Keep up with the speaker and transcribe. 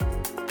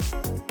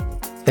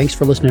Thanks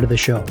for listening to the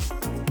show.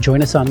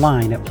 Join us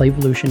online at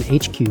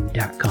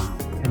playvolutionhq.com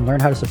and learn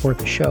how to support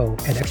the show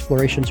at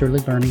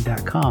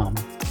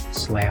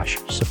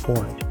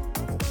explorationsearlylearning.com/support.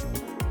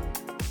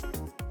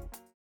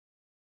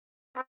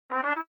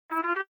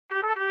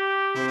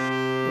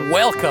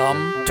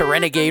 Welcome to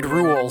Renegade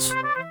Rules.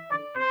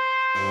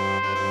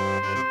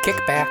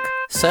 Kick back,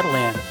 settle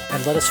in,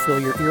 and let us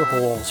fill your ear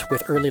holes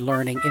with early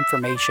learning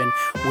information,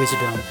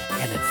 wisdom,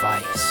 and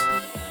advice.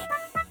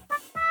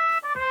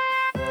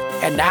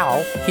 And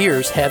now,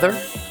 here's Heather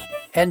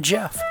and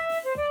Jeff.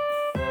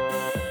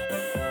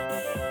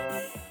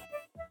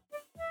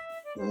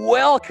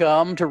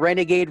 Welcome to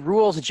Renegade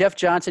Rules. Jeff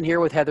Johnson here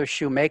with Heather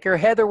Shoemaker.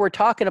 Heather, we're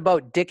talking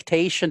about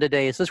dictation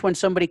today. Is this when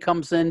somebody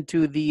comes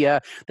into the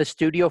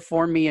studio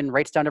for me and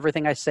writes down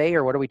everything I say,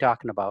 or what are we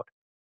talking about?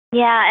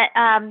 Yeah,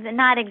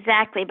 not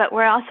exactly, but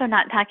we're also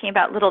not talking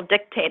about little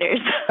dictators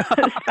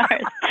as far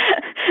as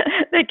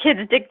the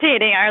kids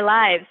dictating our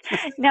lives.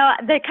 No,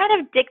 the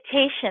kind of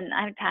dictation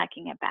I'm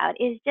talking about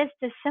is just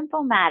a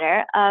simple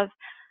matter of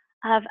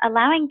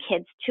allowing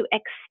kids to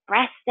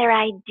express their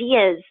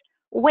ideas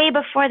way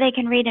before they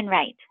can read and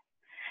write.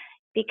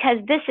 Because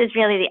this is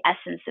really the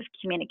essence of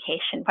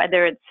communication,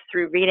 whether it's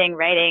through reading,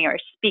 writing, or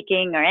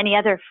speaking, or any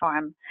other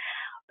form.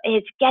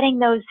 It's getting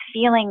those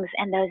feelings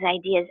and those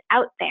ideas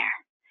out there.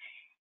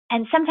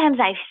 And sometimes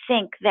I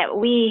think that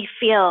we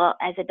feel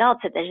as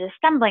adults that there's a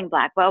stumbling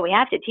block. Well, we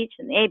have to teach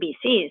them the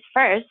ABCs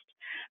first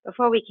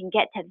before we can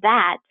get to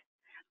that.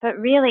 But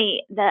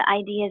really, the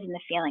ideas and the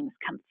feelings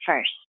come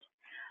first.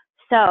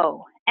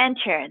 So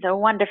enter the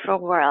wonderful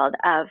world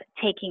of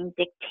taking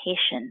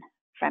dictation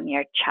from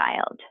your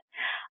child.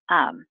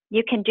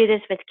 You can do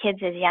this with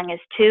kids as young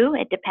as 2.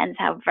 It depends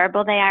how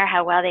verbal they are,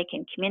 how well they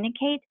can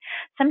communicate.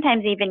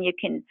 Sometimes even you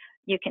can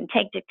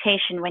take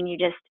dictation when you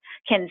just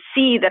can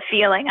see the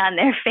feeling on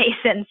their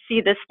face and see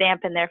the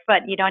stamp in their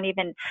foot. You don't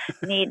even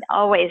need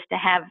always to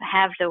have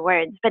the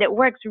words, but it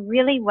works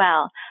really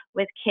well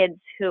with kids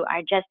who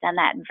are just on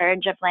that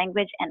verge of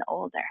language and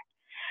older.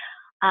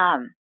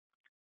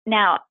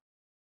 Now,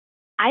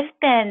 I've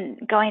been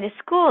going to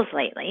schools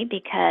lately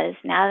because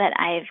now that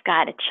I've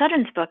got a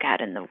children's book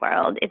out in the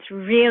world, it's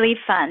really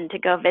fun to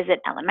go visit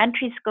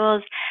elementary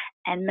schools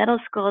and middle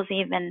schools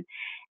even,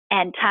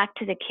 and talk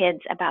to the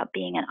kids about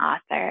being an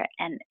author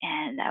and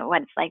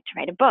what it's like to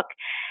write a book.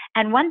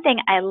 And one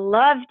thing I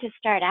love to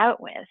start out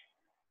with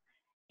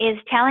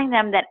is telling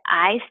them that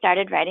I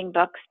started writing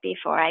books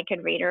before I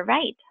could read or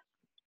write.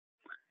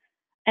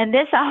 And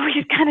this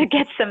always kind of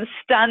gets some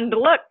stunned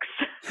looks.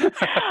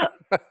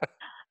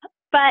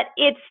 But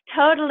it's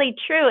totally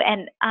true.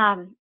 And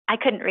I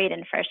couldn't read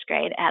in first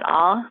grade at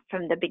all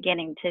from the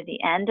beginning to the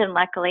end. And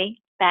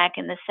luckily, back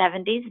in the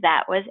 70s,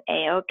 that was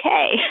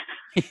A-okay.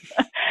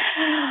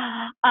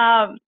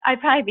 I'd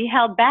probably be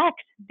held back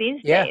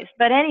these days.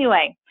 But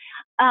anyway,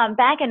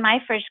 back in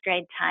my first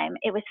grade time,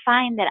 it was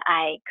fine that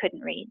I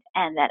couldn't read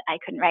and that I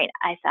couldn't write.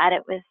 I thought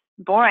it was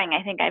boring.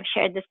 I think I've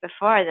shared this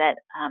before, that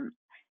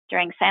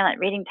during silent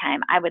reading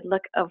time, I would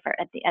look over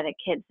at the other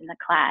kids in the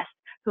class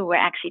who were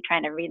actually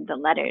trying to read the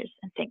letters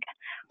and think,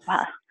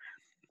 wow,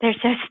 they're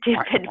so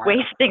stupid,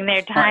 wasting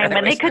their time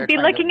when they could be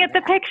looking at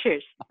the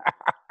pictures.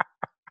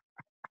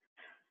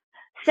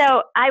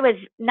 So I was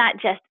not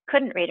just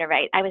couldn't read or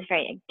write, I was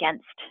very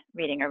against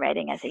reading or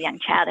writing as a young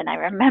child, and I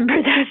remember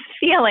those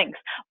feelings.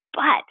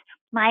 But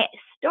my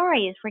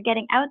stories were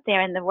getting out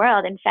there in the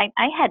world. In fact,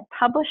 I had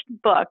published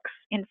books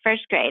in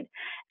first grade,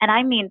 and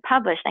I mean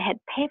published. I had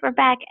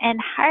paperback and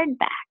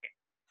hardback.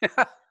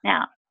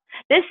 Now,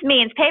 this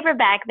means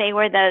paperback, they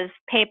were those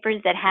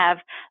papers that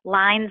have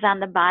lines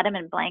on the bottom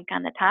and blank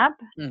on the top.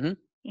 Mm-hmm.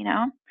 You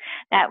know,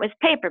 that was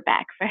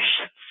paperback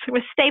versions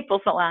with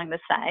staples along the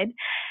side.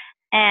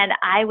 And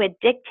I would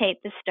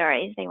dictate the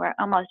stories. They were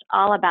almost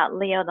all about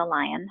Leo the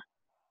lion.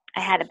 I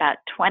had about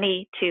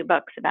 22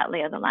 books about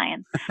Leo the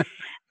lion. A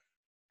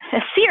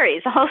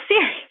whole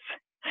series.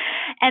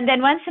 And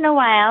then once in a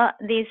while,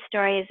 these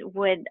stories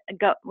we'd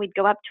go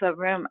up to a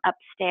room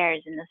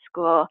upstairs in the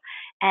school,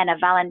 and a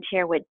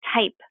volunteer would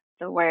type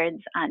the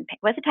words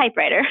with a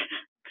typewriter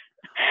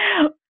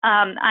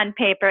on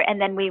paper, and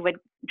then we would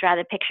draw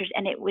the pictures,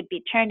 and it would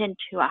be turned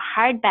into a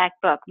hardback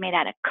book made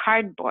out of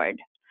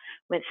cardboard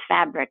with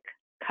fabric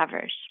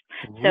covers.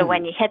 Ooh. So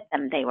when you hit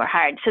them, they were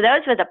hard. So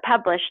those were the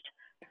published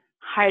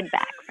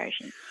hardback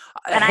versions.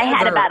 And I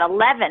had about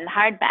 11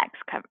 hardbacks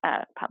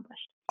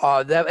published.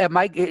 At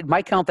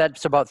my count,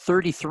 that's about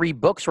 33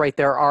 books right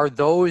there. Are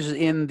those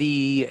in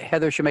the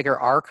Heather Shoemaker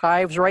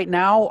archives right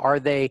now?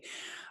 Are they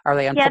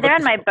on? Yeah, they're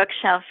on my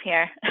bookshelf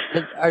here.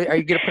 Are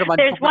you going to put them on?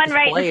 There's one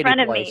right in front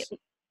of me.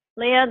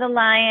 Leo the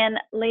lion,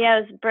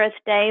 Leo's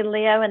birthday,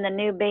 Leo and the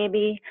new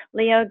baby,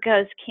 Leo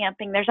goes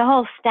camping. There's a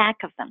whole stack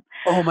of them.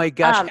 Oh my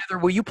gosh, Heather,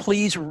 will you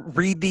please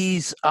read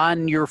these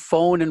on your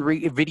phone and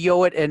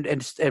video it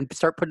and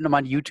start putting them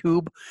on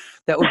YouTube?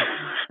 That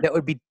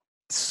would be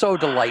so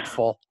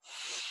delightful.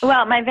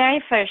 Well, my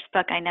very first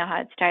book, I know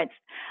how it starts.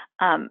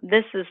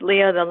 this is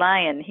Leo the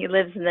lion. He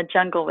lives in the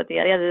jungle with the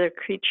other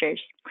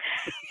creatures.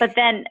 But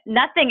then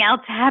nothing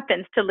else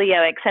happens to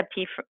Leo except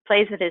he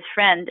plays with his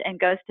friend and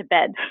goes to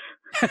bed.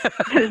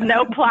 There's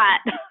no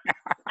plot.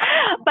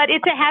 But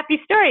it's a happy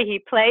story.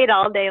 He played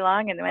all day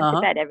long and went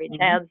to bed, every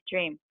child's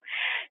dream.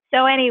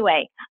 So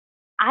anyway,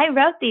 I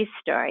wrote these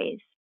stories.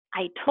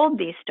 I told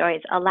these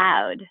stories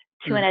aloud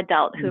to an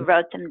adult who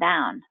wrote them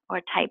down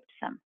or typed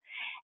them.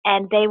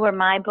 And they were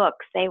my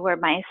books. They were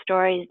my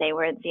stories. They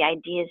were the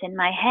ideas in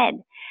my head.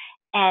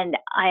 And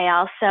I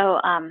also,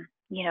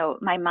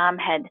 my mom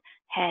had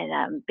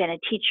been a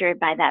teacher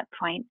by that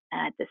point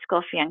at the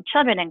School for Young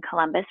Children in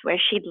Columbus,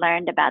 where she'd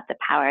learned about the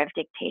power of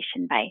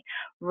dictation by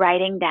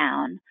writing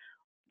down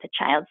the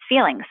child's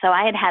feelings. So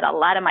I had a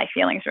lot of my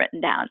feelings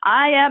written down.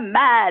 I am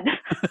mad.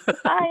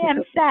 I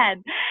am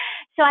sad.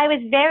 So I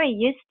was very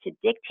used to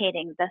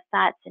dictating the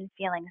thoughts and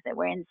feelings that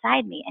were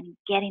inside me and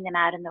getting them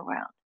out in the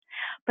world.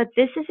 But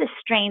this is a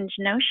strange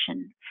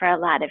notion for a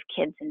lot of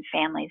kids and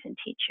families and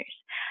teachers.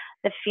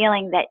 The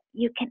feeling that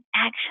you can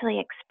actually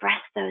express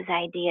those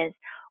ideas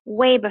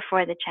way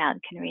before the child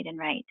can read and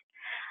write.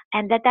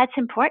 And that's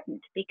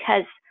important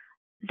because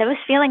those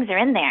feelings are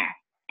in there.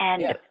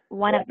 And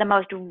one of the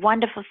most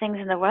wonderful things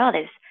in the world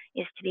is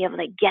to be able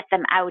to get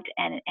them out,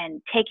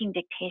 and taking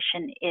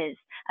dictation is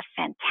a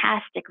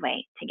fantastic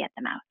way to get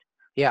them out.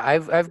 Yeah,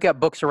 I've got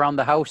books around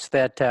the house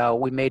that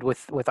we made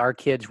with our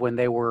kids when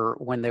they were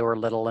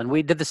little, and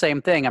we did the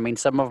same thing. I mean,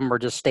 some of them are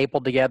just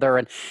stapled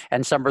together,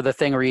 and some are the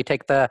thing where you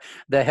take the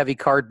heavy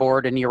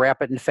cardboard and you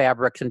wrap it in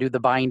fabrics and do the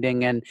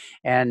binding, and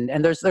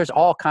there's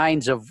all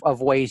kinds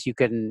of ways you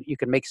can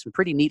make some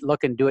pretty neat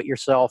looking do it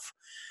yourself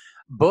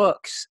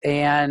books,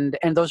 and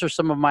those are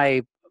some of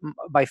my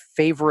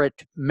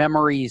favorite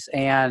memories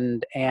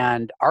and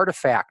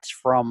artifacts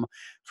from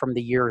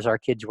the years our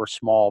kids were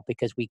small,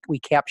 because we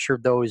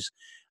captured those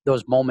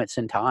moments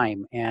in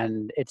time,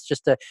 and it's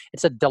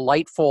a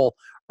delightful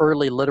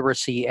early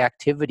literacy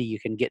activity you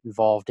can get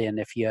involved in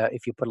if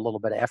you put a little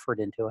bit of effort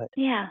into it.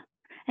 Yeah.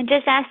 And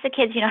just ask the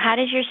kids, how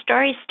does your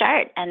story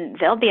start? And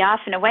they'll be off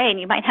and away, and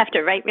you might have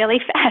to write really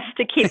fast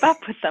to keep up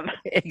with them.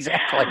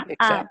 Exactly.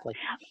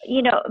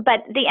 But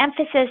the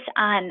emphasis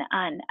on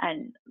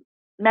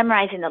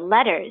memorizing the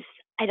letters,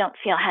 I don't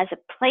feel has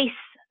a place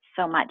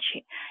so much.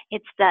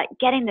 It's the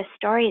getting the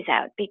stories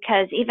out,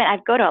 because even I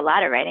go to a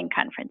lot of writing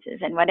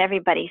conferences, and what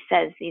everybody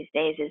says these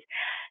days is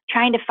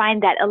trying to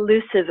find that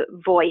elusive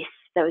voice,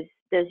 those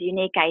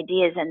unique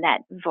ideas, and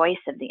that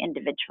voice of the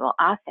individual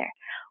author.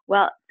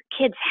 Well,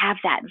 kids have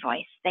that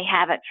voice. They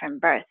have it from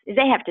birth.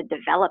 They have to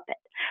develop it,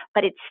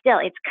 but it's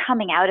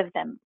coming out of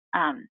them.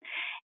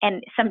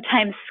 And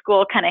sometimes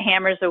school kind of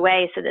hammers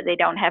away so that they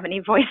don't have any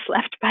voice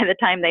left by the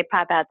time they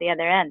pop out the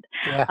other end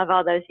of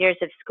all those years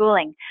of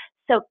schooling.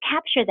 So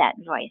capture that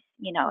voice,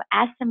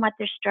 ask them what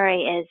their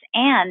story is.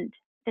 And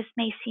this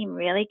may seem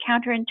really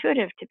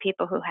counterintuitive to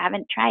people who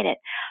haven't tried it,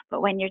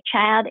 but when your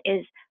child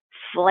is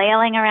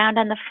flailing around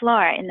on the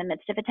floor in the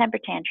midst of a temper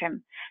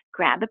tantrum,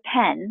 grab a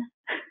pen,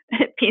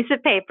 a piece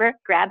of paper,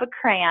 grab a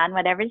crayon,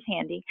 whatever's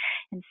handy,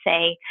 and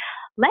say,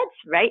 let's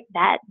write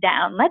that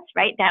down. Let's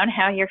write down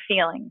how you're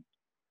feeling.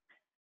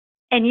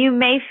 And you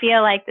may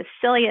feel like the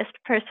silliest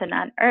person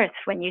on earth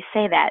when you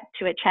say that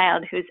to a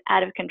child who's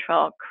out of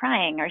control,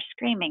 crying or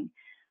screaming.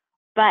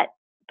 But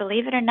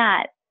believe it or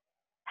not,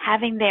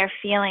 having their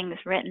feelings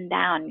written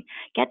down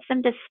gets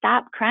them to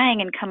stop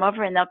crying and come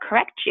over, and they'll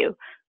correct you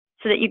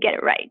so that you get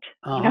it right.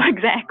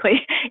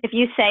 Exactly. If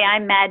you say,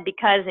 I'm mad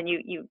because, and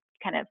you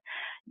kind of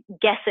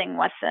guessing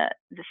what the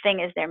thing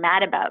is they're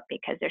mad about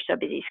because they're so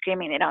busy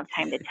screaming they don't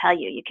have time to tell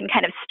you. You can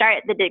kind of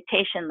start the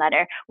dictation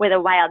letter with a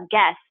wild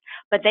guess,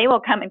 but they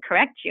will come and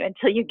correct you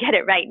until you get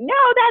it right. No,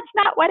 that's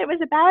not what it was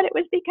about. It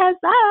was because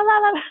blah,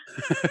 blah,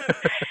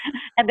 blah.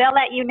 And they'll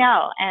let you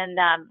know. And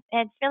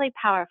it's really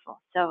powerful.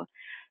 So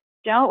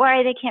don't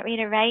worry they can't read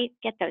or write.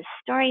 Get those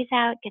stories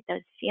out. Get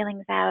those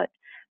feelings out.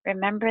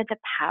 Remember the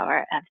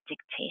power of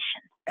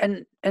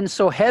dictation. And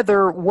so,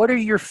 Heather, what are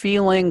your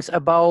feelings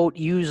about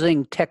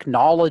using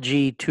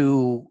technology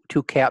to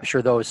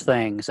capture those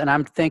things? And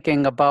I'm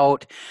thinking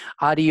about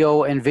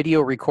audio and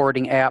video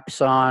recording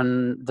apps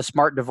on the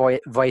smart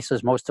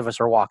devices most of us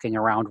are walking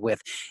around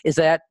with. Is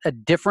that a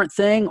different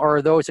thing, or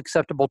are those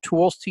acceptable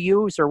tools to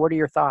use, or what are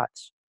your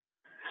thoughts?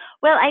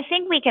 Well, I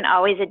think we can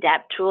always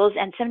adapt tools,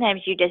 and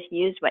sometimes you just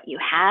use what you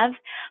have.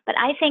 But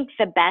I think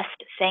the best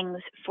things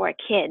for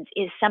kids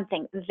is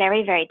something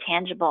very, very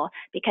tangible,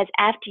 because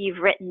after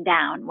you've written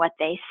down what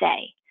they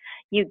say,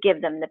 you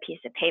give them the piece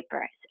of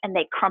paper and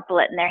they crumple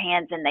it in their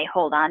hands and they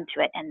hold on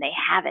to it and they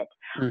have it.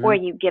 Mm-hmm. Or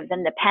you give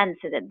them the pen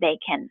so that they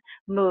can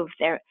move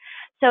their.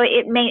 So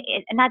I'm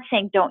not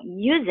saying don't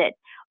use it,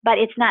 but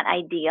it's not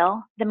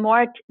ideal. The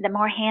more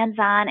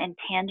hands-on and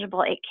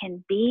tangible it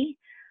can be,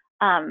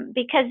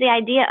 because the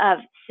idea of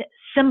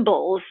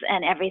symbols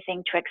and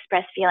everything to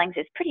express feelings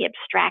is pretty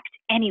abstract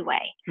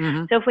anyway.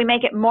 Mm-hmm. So if we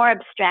make it more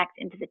abstract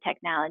into the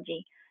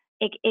technology,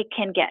 it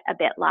can get a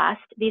bit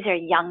lost. These are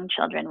young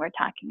children we're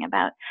talking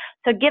about.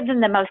 So give them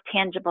the most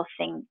tangible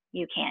thing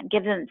you can.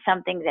 Give them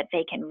something that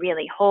they can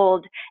really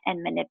hold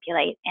and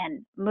manipulate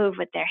and move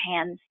with their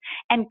hands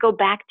and go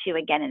back to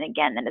again and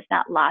again, that is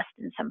not lost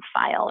in some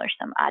file or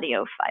some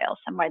audio file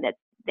somewhere that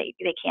they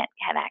can't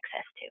have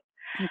access to.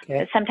 Okay.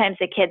 Because sometimes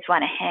the kids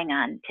want to hang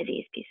on to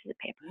these pieces of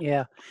paper.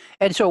 Yeah.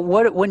 And so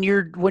when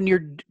you're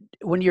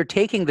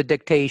taking the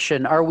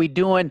dictation, are we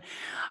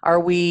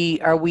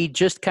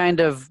just kind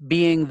of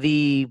being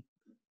the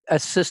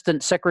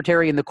assistant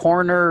secretary in the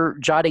corner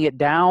jotting it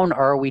down,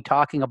 or are we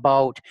talking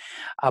about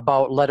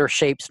letter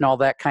shapes and all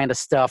that kind of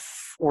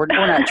stuff? We're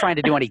not trying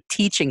to do any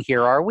teaching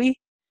here, are we?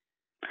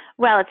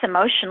 Well, it's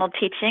emotional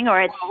teaching,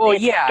 or it's story.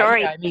 Yeah,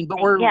 I mean,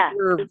 but we're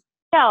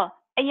no,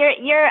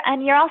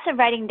 you're also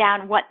writing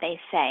down what they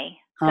say.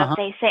 So if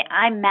they say,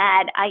 "I'm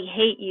mad, I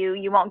hate you,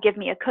 you won't give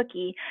me a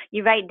cookie,"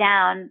 you write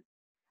down,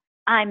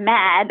 "I'm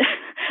mad,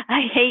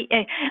 I hate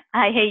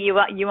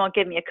you, you won't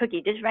give me a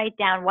cookie." Just write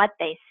down what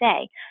they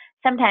say.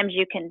 Sometimes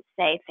you can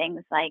say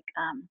things like,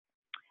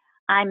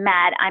 "I'm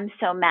mad, I'm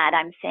so mad,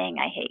 I'm saying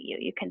I hate you."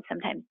 You can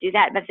sometimes do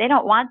that, but if they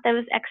don't want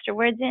those extra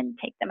words in,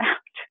 take them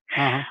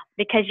out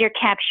because you're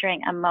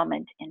capturing a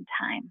moment in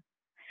time.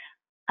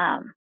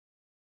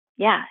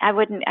 Yeah, I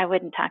wouldn't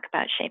talk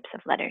about shapes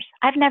of letters.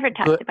 I've never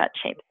talked about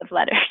shapes of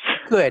letters.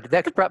 Good.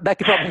 That could probably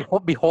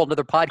be a whole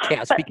other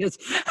podcast because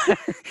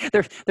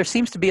there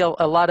seems to be a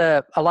lot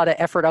of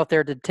effort out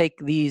there to take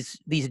these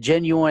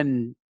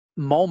genuine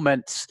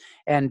moments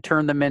and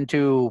turn them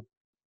into.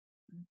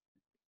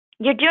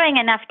 You're doing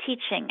enough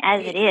teaching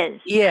as it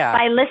is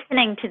by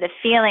listening to the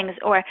feelings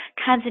or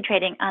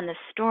concentrating on the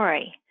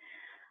story.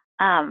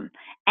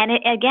 And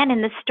again,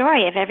 in the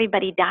story, if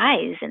everybody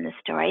dies in the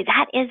story,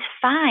 that is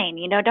fine.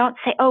 Don't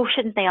say, "Oh,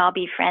 shouldn't they all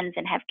be friends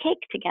and have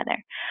cake together?"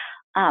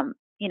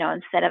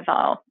 Instead of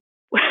all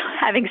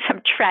having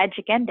some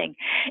tragic ending.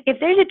 If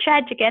there's a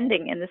tragic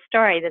ending in the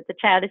story that the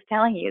child is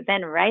telling you,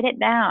 then write it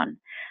down.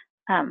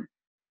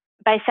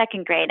 By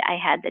second grade, I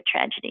had the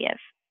tragedy of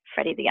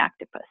Freddie the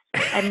Octopus.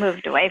 I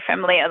moved away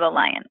from Leo the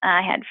Lion.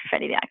 I had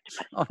Freddie the Octopus.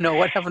 Oh, no.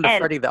 What happened to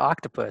Freddie the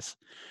Octopus?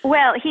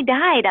 Well, he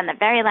died on the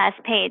very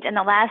last page, and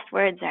the last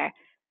words are,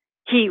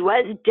 "He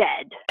was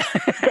dead."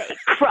 They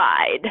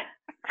cried.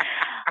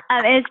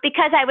 And it's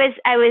because I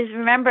was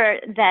remember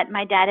that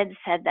my dad had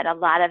said that a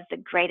lot of the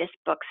greatest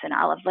books in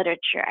all of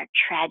literature are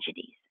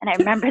tragedies. And I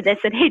remember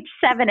this at age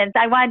 7, and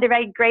I wanted to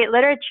write great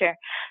literature.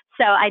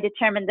 So I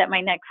determined that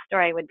my next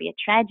story would be a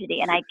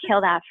tragedy, and I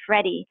killed off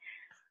Freddie.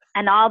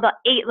 And all the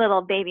 8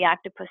 little baby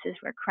octopuses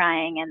were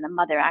crying, and the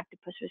mother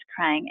octopus was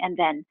crying. And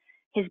then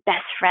his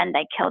best friend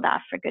I killed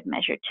off for good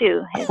measure,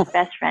 too. His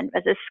best friend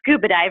was a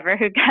scuba diver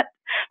who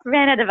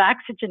ran out of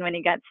oxygen when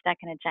he got stuck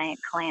in a giant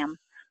clam.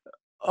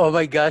 Oh,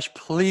 my gosh.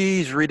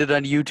 Please read it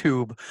on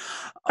YouTube.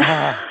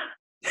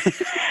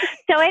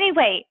 So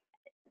anyway,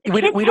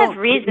 kids have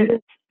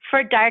reasons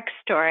for dark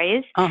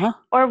stories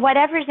or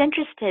whatever's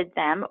interested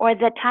them, or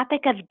the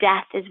topic of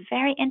death is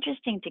very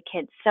interesting to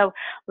kids. So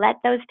let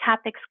those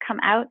topics come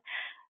out,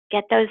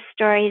 get those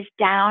stories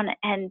down,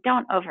 and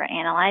don't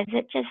overanalyze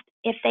it. Just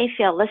if they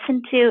feel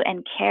listened to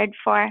and cared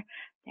for,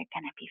 they're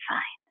going to be fine.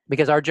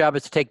 Because our job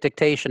is to take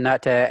dictation,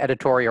 not to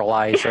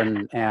editorialize.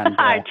 And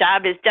our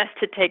job is just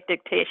to take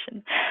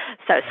dictation.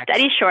 So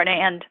study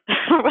shorthand,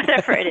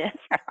 whatever it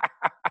is.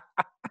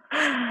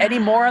 Any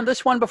more on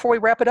this one before we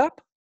wrap it up?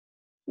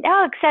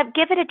 No, except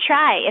give it a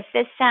try. If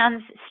this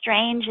sounds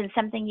strange and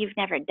something you've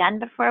never done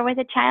before with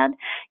a child,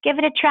 give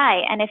it a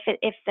try. And if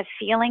the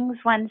feelings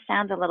one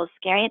sounds a little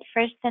scary at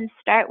first, then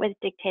start with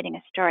dictating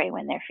a story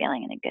when they're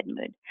feeling in a good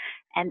mood.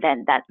 And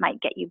then that might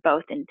get you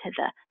both into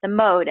the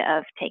mode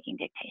of taking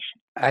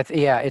dictation.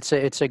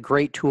 It's a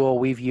great tool.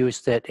 We've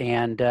used it,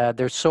 and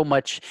there's so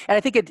much. And I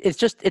think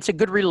it's a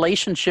good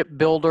relationship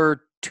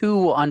builder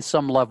too on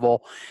some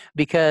level,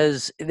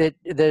 because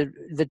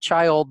the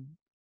child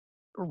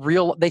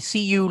they see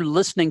you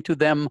listening to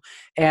them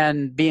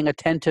and being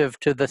attentive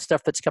to the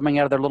stuff that's coming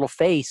out of their little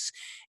face,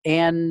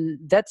 and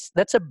that's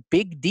a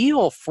big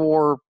deal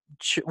for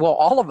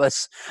all of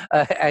us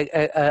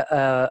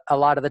a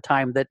lot of the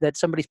time that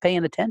somebody's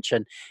paying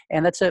attention,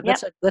 and that's a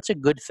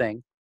good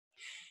thing.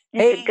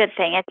 It's a good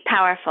thing. It's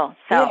powerful.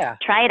 So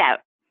try it out.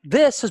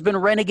 This has been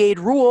Renegade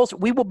Rules.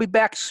 We will be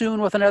back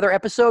soon with another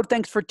episode.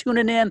 Thanks for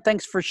tuning in.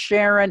 Thanks for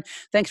sharing.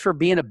 Thanks for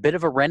being a bit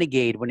of a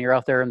renegade when you're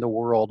out there in the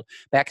world.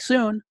 Back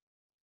soon.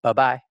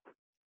 Bye-bye.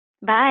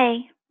 Bye.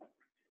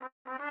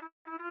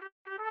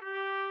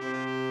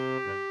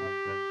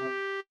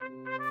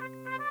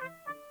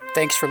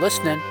 Thanks for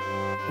listening.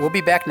 We'll be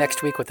back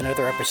next week with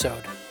another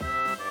episode.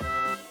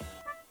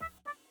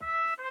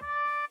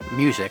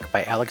 Music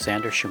by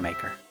Alexander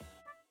Shoemaker.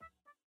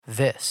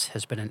 This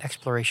has been an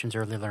Explorations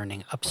Early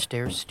Learning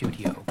Upstairs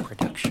Studio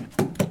production.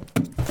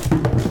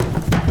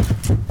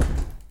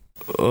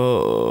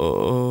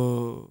 Oh.